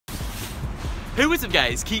Hey, what's up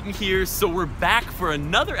guys, Keaton here. So we're back for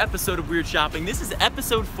another episode of Weird Shopping. This is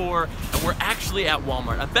episode 4 and we're actually at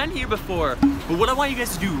Walmart. I've been here before, but what I want you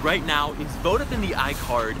guys to do right now is vote up in the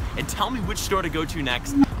iCard and tell me which store to go to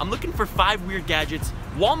next. I'm looking for 5 weird gadgets.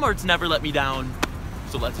 Walmart's never let me down,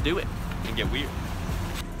 so let's do it and get weird.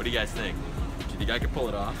 What do you guys think? Do you think I could pull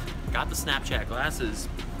it off? Got the Snapchat glasses,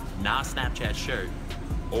 not Snapchat shirt,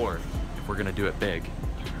 or if we're gonna do it big,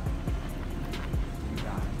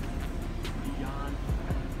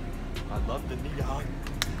 I love the neon.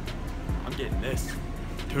 I'm getting this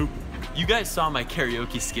too. You guys saw my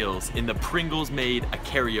karaoke skills in the Pringles Made a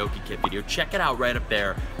Karaoke Kit video. Check it out right up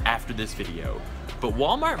there after this video. But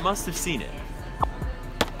Walmart must have seen it.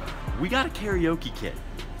 We got a karaoke kit.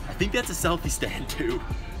 I think that's a selfie stand too.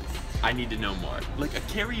 I need to know more. Like a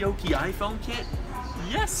karaoke iPhone kit?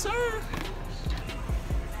 Yes, sir.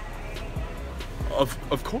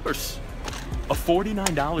 Of course. A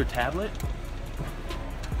 $49 tablet?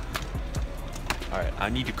 All right, I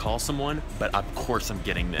need to call someone, but of course I'm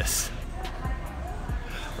getting this.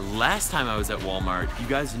 Last time I was at Walmart, you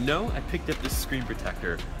guys know I picked up this screen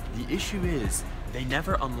protector. The issue is they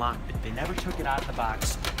never unlocked it. They never took it out of the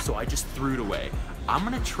box, so I just threw it away. I'm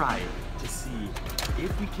gonna try it to see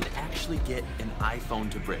if we can actually get an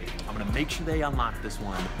iPhone to break. I'm gonna make sure they unlock this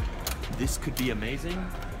one. This could be amazing,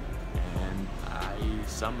 and I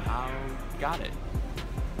somehow got it.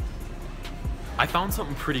 I found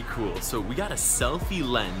something pretty cool. So we got a selfie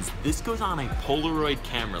lens. This goes on a Polaroid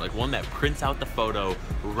camera, like one that prints out the photo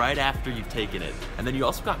right after you've taken it. And then you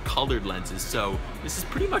also got colored lenses. So this is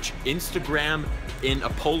pretty much Instagram in a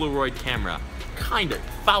Polaroid camera. Kinda,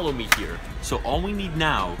 follow me here. So all we need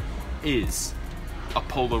now is a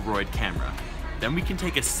Polaroid camera. Then we can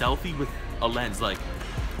take a selfie with a lens. Like,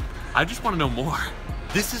 I just wanna know more.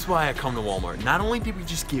 This is why I come to Walmart. Not only did we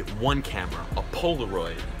just get one camera, a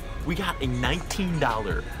Polaroid, we got a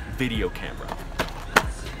 $19 video camera.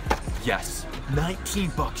 Yes,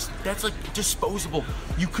 19 bucks. That's like disposable.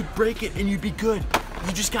 You could break it and you'd be good.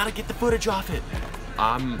 You just gotta get the footage off it.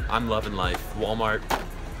 I'm loving life. Walmart,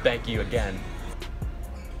 thank you again.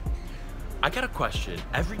 I got a question.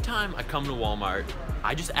 Every time I come to Walmart,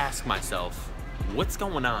 I just ask myself, what's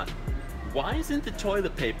going on? Why isn't the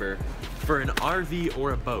toilet paper for an RV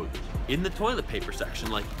or a boat in the toilet paper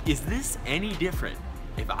section? Like, is this any different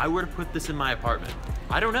if I were to put this in my apartment?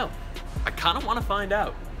 I don't know. I kind of want to find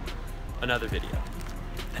out. Another video.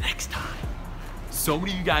 The next time. So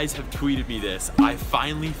many of you guys have tweeted me this. I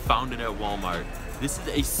finally found it at Walmart. This is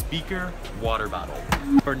a speaker water bottle.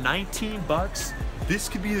 For 19 bucks, this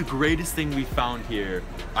could be the greatest thing we found here.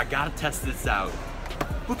 I gotta test this out.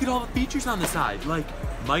 Look at all the features on the side. Like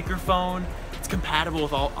microphone, it's compatible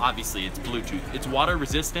with all, obviously it's Bluetooth. It's water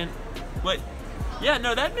resistant. But yeah,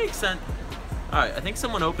 no, that makes sense. All right, I think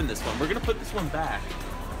someone opened this one. We're gonna put this one back.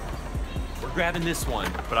 We're grabbing this one,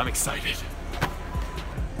 but I'm excited.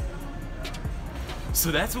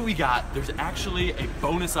 So that's what we got. There's actually a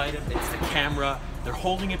bonus item. It's the camera. They're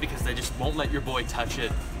holding it because they just won't let your boy touch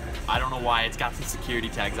it. I don't know why. It's got some security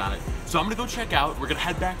tags on it. So I'm gonna go check out. We're gonna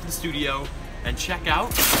head back to the studio and check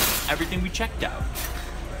out everything we checked out.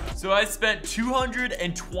 So I spent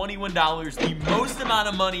 $221, the most amount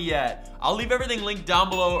of money yet. I'll leave everything linked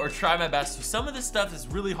down below or try my best. So some of this stuff is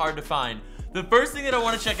really hard to find. The first thing that I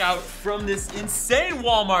want to check out from this insane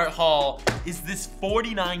Walmart haul is this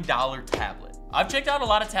 $49 tablet. I've checked out a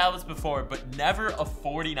lot of tablets before, but never a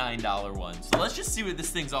 $49 one. So let's just see what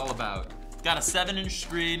this thing's all about. It's got a 7-inch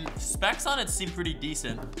screen. Specs on it seem pretty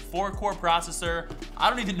decent. 4-core processor.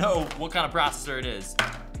 I don't even know what kind of processor it is.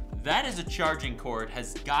 That is a charging cord,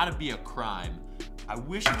 has gotta be a crime. I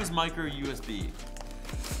wish it was micro USB.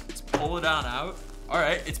 Let's pull it on out. All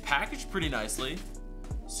right, it's packaged pretty nicely.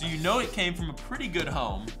 So you know it came from a pretty good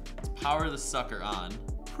home. Let's power the sucker on.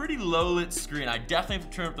 Pretty low lit screen. I definitely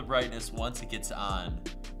have to turn up the brightness once it gets on.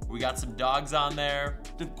 We got some dogs on there.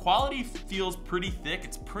 The quality feels pretty thick.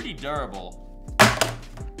 It's pretty durable.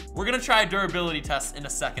 We're gonna try a durability test in a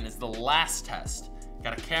second. It's the last test.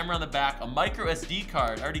 Got a camera on the back, a micro SD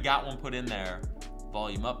card. I already got one put in there.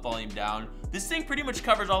 Volume up, volume down. This thing pretty much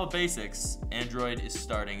covers all the basics. Android is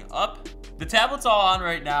starting up. The tablet's all on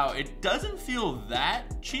right now. It doesn't feel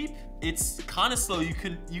that cheap. It's kind of slow. You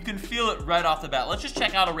can feel it right off the bat. Let's just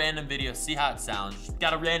check out a random video, see how it sounds.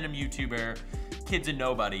 Got a random YouTuber, Kids and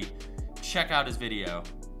Nobody. Check out his video.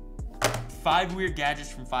 5 weird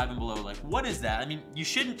gadgets from 5 and below. Like, what is that? I mean, you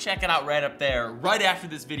shouldn't check it out right up there, right after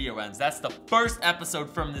this video ends. That's the first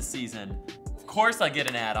episode from this season. Of course I get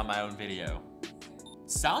an ad on my own video.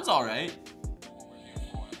 Sounds all right. Hey,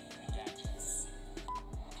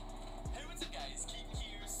 what's up guys? Keaton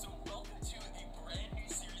here. So welcome to a brand new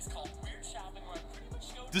series called Weird Shopping, where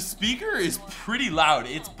The speaker is pretty loud.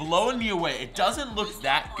 It's blowing me away. It doesn't look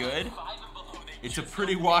that good. It's a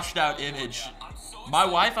pretty washed out image. My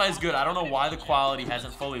Wi-Fi is good. I don't know why the quality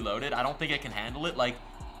hasn't fully loaded. I don't think it can handle it. Like,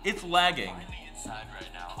 it's lagging.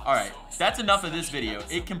 Alright, that's enough of this video.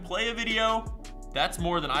 It can play a video. That's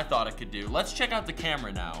more than I thought it could do. Let's check out the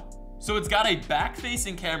camera now. So it's got a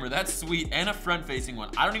back-facing camera. That's sweet. And a front-facing one.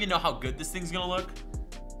 I don't even know how good this thing's gonna look.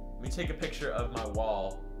 Let me take a picture of my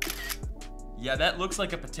wall. Yeah, that looks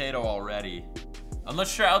like a potato already.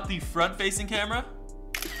 Let's try out the front-facing camera.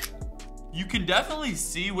 You can definitely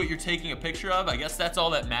see what you're taking a picture of. I guess that's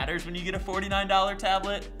all that matters when you get a $49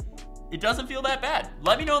 tablet. It doesn't feel that bad.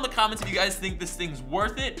 Let me know in the comments if you guys think this thing's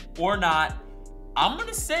worth it or not. I'm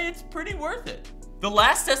gonna say it's pretty worth it. The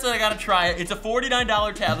last test that I gotta try, it's a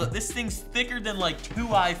 $49 tablet. This thing's thicker than like 2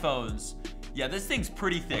 iPhones. Yeah, this thing's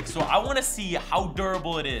pretty thick. So I wanna see how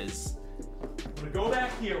durable it is. I'm gonna go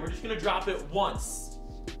back here. We're just gonna drop it once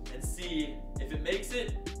and see if it makes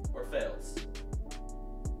it or fails.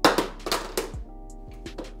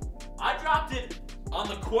 I dropped it on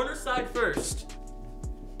the corner side first.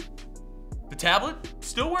 The tablet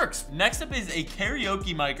still works. Next up is a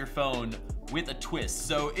karaoke microphone with a twist.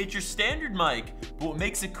 So it's your standard mic, but what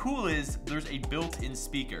makes it cool is there's a built-in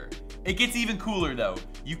speaker. It gets even cooler though.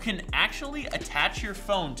 You can actually attach your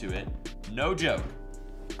phone to it. No joke.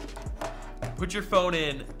 Put your phone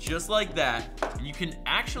in just like that, and you can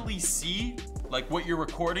actually see like what you're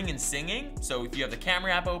recording and singing. So if you have the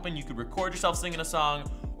camera app open, you could record yourself singing a song,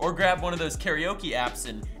 or grab one of those karaoke apps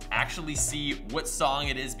and actually see what song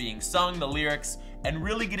it is being sung, the lyrics, and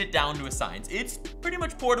really get it down to a science. It's pretty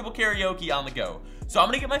much portable karaoke on the go. So I'm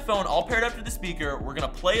gonna get my phone all paired up to the speaker, we're gonna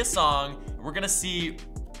play a song, and we're gonna see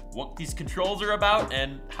what these controls are about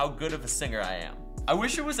and how good of a singer I am. I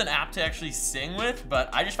wish there was an app to actually sing with, but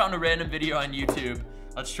I just found a random video on YouTube.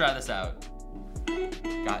 Let's try this out.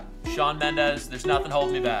 Got Shawn Mendes, There's Nothing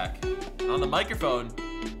Holding Me Back. And on the microphone,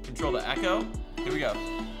 control the echo. Here we go.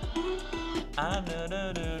 I'm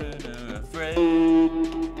not afraid.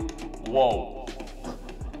 Whoa,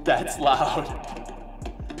 that's loud.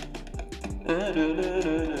 I don't know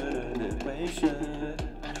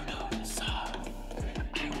this song.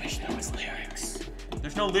 I wish there was lyrics.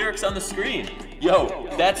 There's no lyrics on the screen. Yo,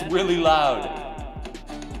 that's really loud.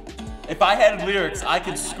 If I had lyrics, I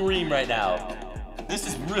could scream right now. This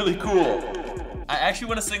is really cool. I actually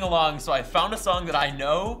want to sing along, so I found a song that I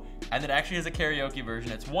know and that actually has a karaoke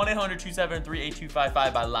version. It's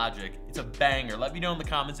 1-800-273-8255 by Logic. It's a banger. Let me know in the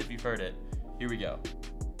comments if you've heard it. Here we go.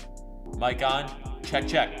 Mic on. Check,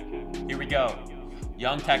 check. Here we go.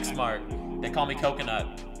 Young TechSmartt. They call me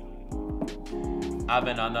Coconut. I've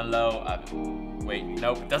been on the low. Wait,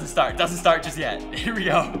 nope. It doesn't start. It doesn't start just yet. Here we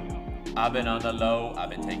go. I've been on the low. I've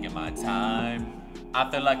been taking my time. I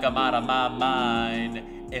feel like I'm out of my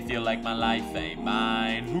mind. It feel like my life ain't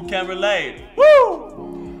mine. Who can relate? Woo!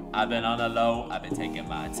 I've been on the low, I've been taking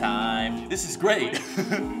my time. This is great.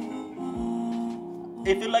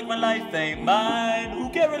 It feel like my life ain't mine. Who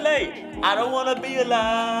can relate? I don't wanna be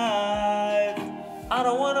alive. I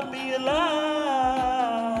don't wanna be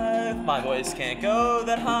alive. My voice can't go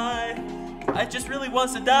that high. I just really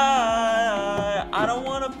wants to die. I don't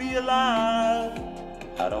wanna be alive.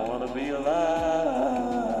 I don't wanna be alive.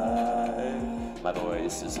 My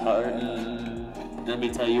voice is hurting. Let me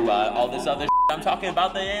tell you why. All this other I'm talking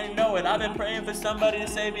about, they ain't know it. I've been praying for somebody to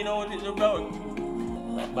save me, no one is going.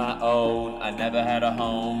 My own, I never had a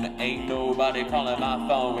home. Ain't nobody calling my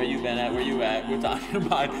phone. Where you been at? Where you at? We're talking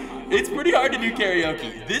about. It's pretty hard to do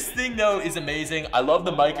karaoke. This thing though is amazing. I love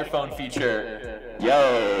the microphone feature.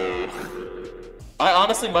 Yo. I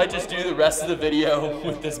honestly might just do the rest of the video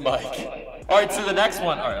with this mic. All right, so the next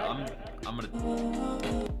one. All right, I'm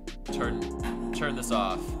gonna turn this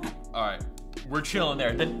off. All right, we're chilling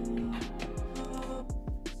there. Then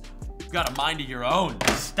you got a mind of your own.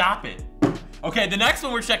 Stop it. Okay, the next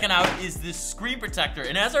one we're checking out is this screen protector.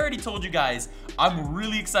 And as I already told you guys, I'm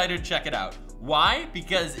really excited to check it out. Why?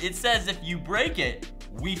 Because it says if you break it,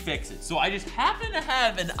 we fix it. So I just happen to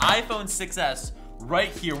have an iPhone 6S right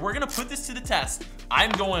here. We're gonna put this to the test.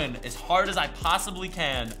 I'm going as hard as I possibly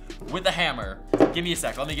can with a hammer. Give me a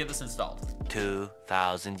sec, let me get this installed.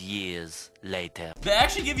 2,000 years later. They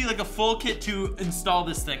actually give you like a full kit to install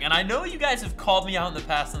this thing. And I know you guys have called me out in the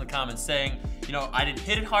past in the comments saying, you know, I didn't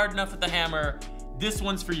hit it hard enough with the hammer. This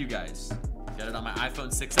one's for you guys. Got it on my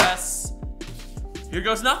iPhone 6S. Here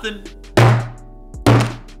goes nothing.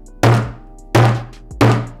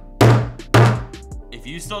 If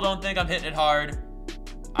you still don't think I'm hitting it hard,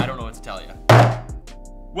 I don't know what to tell you.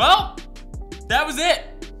 Well, that was it.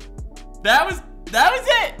 That was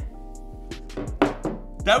it.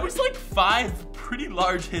 That was like 5 pretty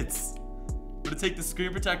large hits. I'm gonna take the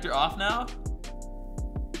screen protector off now.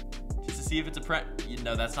 Just to see if it's a prank.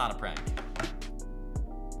 No, that's not a prank.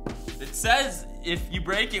 It says if you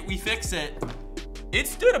break it, we fix it. It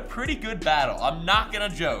stood a pretty good battle. I'm not gonna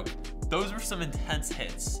joke. Those were some intense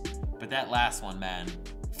hits. But that last one, man.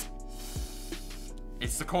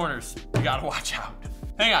 It's the corners. You gotta watch out.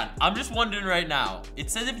 Hang on, I'm just wondering right now.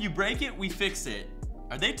 It says if you break it, we fix it.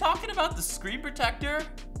 Are they talking about the screen protector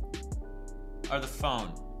or the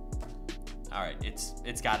phone? All right,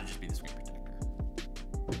 it's gotta just be the screen protector.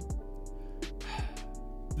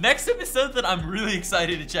 Next up is something I'm really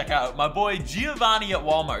excited to check out. My boy Giovanni at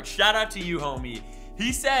Walmart. Shout out to you, homie.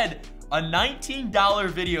 He said a $19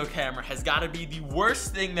 video camera has gotta be the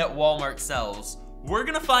worst thing that Walmart sells. We're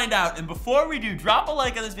gonna find out, and before we do, drop a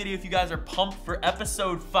like on this video if you guys are pumped for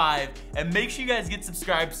episode 5, and make sure you guys get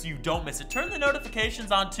subscribed so you don't miss it. Turn the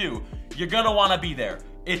notifications on too. You're gonna wanna be there.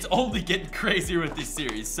 It's only getting crazier with this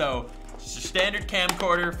series. So, just a standard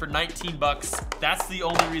camcorder for 19 bucks. That's the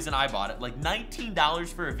only reason I bought it. Like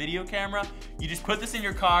 $19 for a video camera. You just put this in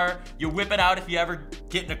your car, you whip it out if you ever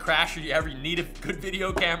get in a crash or you ever need a good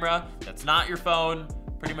video camera. That's not your phone.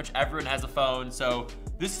 Pretty much everyone has a phone. So,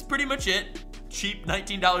 this is pretty much it. Cheap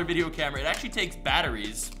 $19 video camera. It actually takes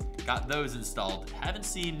batteries. Got those installed. Haven't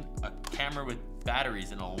seen a camera with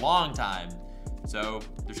batteries in a long time. So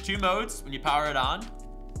there's 2 modes when you power it on.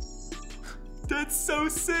 That's so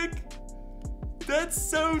sick. That's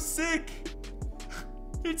so sick.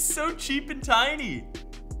 It's so cheap and tiny.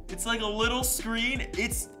 It's like a little screen.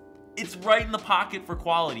 It's right in the pocket for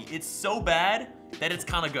quality. It's so bad that it's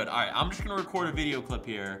kind of good. All right, I'm just gonna record a video clip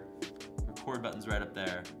here. Record button's right up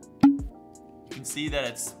there. You can see that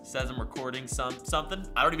it says I'm recording something.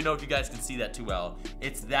 I don't even know if you guys can see that too well.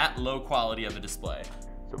 It's that low quality of a display.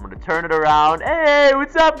 So I'm gonna turn it around. Hey,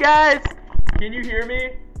 what's up, guys? Can you hear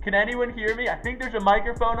me? Can anyone hear me? I think there's a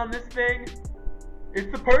microphone on this thing. It's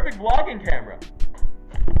the perfect vlogging camera.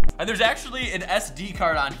 And there's actually an SD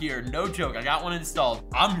card on here. No joke, I got one installed.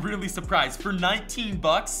 I'm really surprised. For 19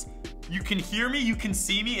 bucks, you can hear me, you can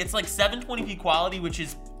see me. It's like 720p quality, which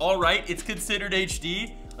is all right. It's considered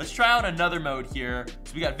HD. Let's try out another mode here.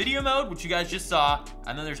 So we got video mode, which you guys just saw,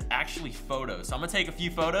 and then there's actually photos. So I'm gonna take a few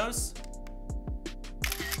photos.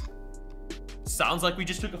 Sounds like we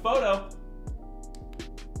just took a photo.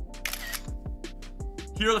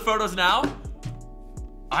 Here are the photos now.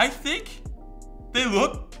 I think they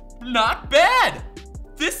look not bad.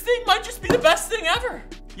 This thing might just be the best thing ever.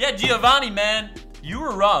 Yeah, Giovanni, man, you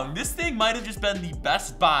were wrong. This thing might have just been the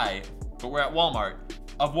best buy, but we're at Walmart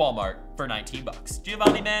for 19 bucks.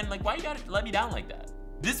 Giovanni, man, like, why you gotta let me down like that?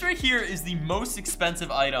 This right here is the most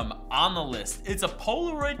expensive item on the list. It's a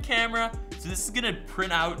Polaroid camera, so this is gonna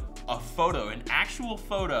print out a photo, an actual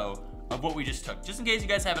photo of what we just took, just in case you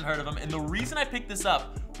guys haven't heard of them. And the reason I picked this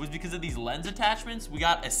up was because of these lens attachments. We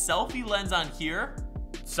got a selfie lens on here,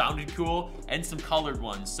 sounded cool, and some colored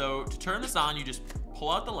ones. So to turn this on, you just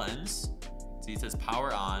pull out the lens. See, it says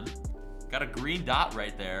power on. Got a green dot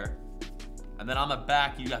right there. And then on the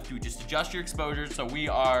back, you have to just adjust your exposure. So we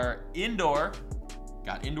are indoor,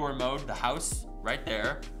 got indoor mode, the house right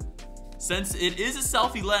there. Since it is a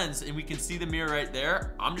selfie lens and we can see the mirror right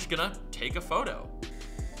there, I'm just gonna take a photo.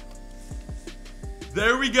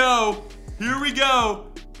 There we go, here we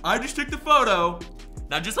go. I just took the photo.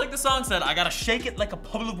 Now, just like the song said, I gotta shake it like a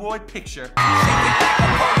Polaroid picture. Shake it like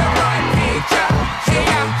a Polaroid picture.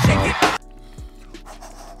 Shake it.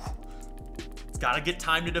 It's gotta get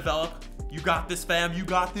time to develop. You got this, fam, you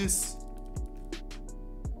got this.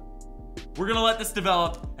 We're gonna let this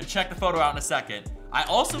develop and check the photo out in a second. I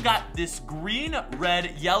also got this green,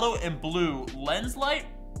 red, yellow, and blue lens light.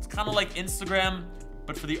 It's kind of like Instagram,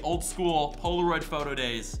 but for the old school Polaroid photo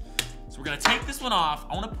days. So we're gonna take this one off.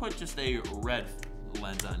 I wanna put just a red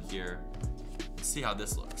lens on here. Let's see how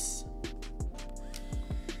this looks.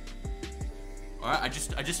 All right, I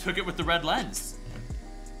just took it with the red lens.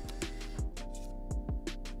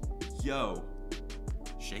 Yo,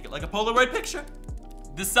 shake it like a Polaroid picture.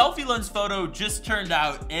 The selfie lens photo just turned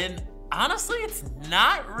out, and honestly, it's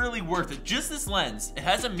not really worth it. Just this lens. It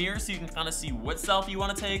has a mirror so you can kind of see what selfie you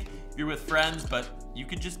want to take if you're with friends, but you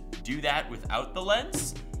could just do that without the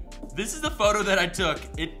lens. This is the photo that I took.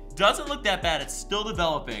 It doesn't look that bad. It's still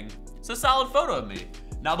developing. It's a solid photo of me.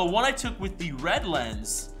 Now, the one I took with the red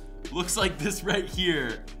lens looks like this right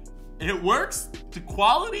here. And it works. The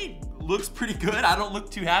quality looks pretty good. I don't look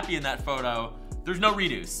too happy in that photo. There's no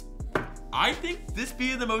redos. I think this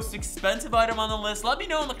being the most expensive item on the list, let me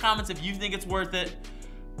know in the comments if you think it's worth it,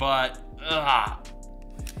 but I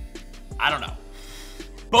don't know.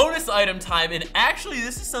 Bonus item time, and actually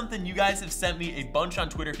this is something you guys have sent me a bunch on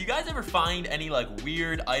Twitter. If you guys ever find any like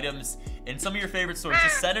weird items in some of your favorite stores,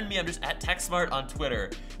 just send it to me. I'm just at TechSmartt on Twitter.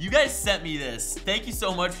 You guys sent me this. Thank you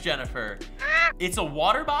so much, Jennifer. It's a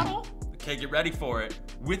water bottle. Okay, get ready for it.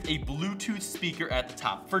 With a Bluetooth speaker at the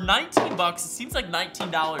top. For 19 bucks, it seems like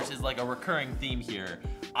 $19 is like a recurring theme here.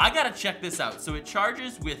 I gotta check this out. So it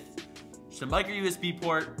charges with just a micro USB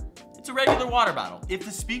port. It's a regular water bottle. If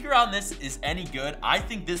the speaker on this is any good, I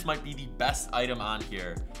think this might be the best item on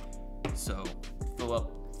here. So fill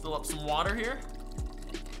up some water here.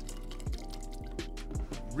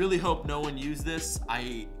 Really hope no one used this.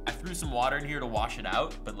 I threw some water in here to wash it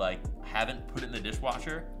out, but like haven't put it in the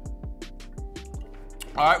dishwasher.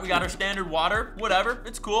 All right, we got our standard water, whatever,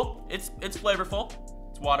 it's cool. It's flavorful,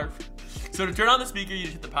 it's water. So to turn on the speaker, you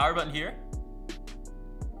just hit the power button here.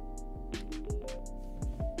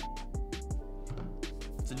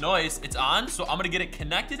 It's a noise, it's on, so I'm gonna get it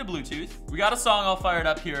connected to Bluetooth. We got a song all fired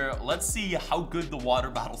up here. Let's see how good the water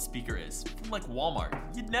bottle speaker is. From like Walmart,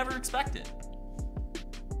 you'd never expect it.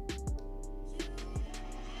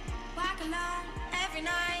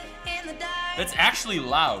 That's actually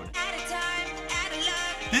loud.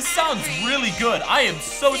 This sounds really good. I am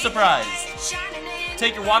so surprised.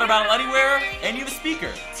 Take your water bottle anywhere, and you have a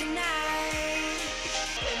speaker. And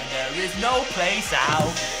there is no place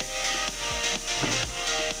out.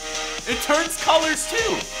 It turns colors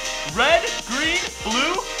too. Red, green,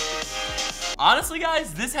 blue. Honestly,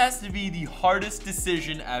 guys, this has to be the hardest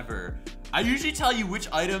decision ever. I usually tell you which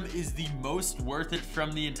item is the most worth it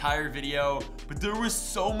from the entire video, but there was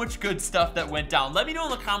so much good stuff that went down. Let me know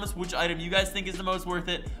in the comments which item you guys think is the most worth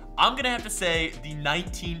it. I'm gonna have to say the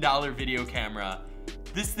 $19 video camera.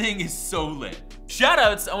 This thing is so lit.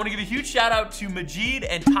 Shoutouts, I wanna give a huge shout out to Majid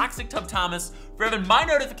and Toxic Tub Thomas for having my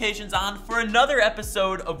notifications on for another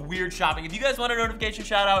episode of Weird Shopping. If you guys want a notification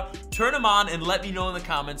shout out, turn them on and let me know in the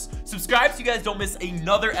comments. Subscribe so you guys don't miss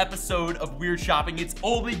another episode of Weird Shopping. It's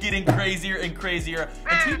only getting crazier and crazier.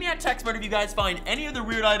 And tweet me at TechSmartt if you guys find any of the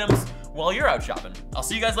weird items while you're out shopping. I'll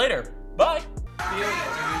see you guys later. Bye. Feel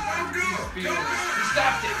it, dude. You feel it. You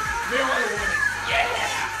stopped it. Real woman.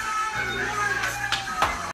 Yeah.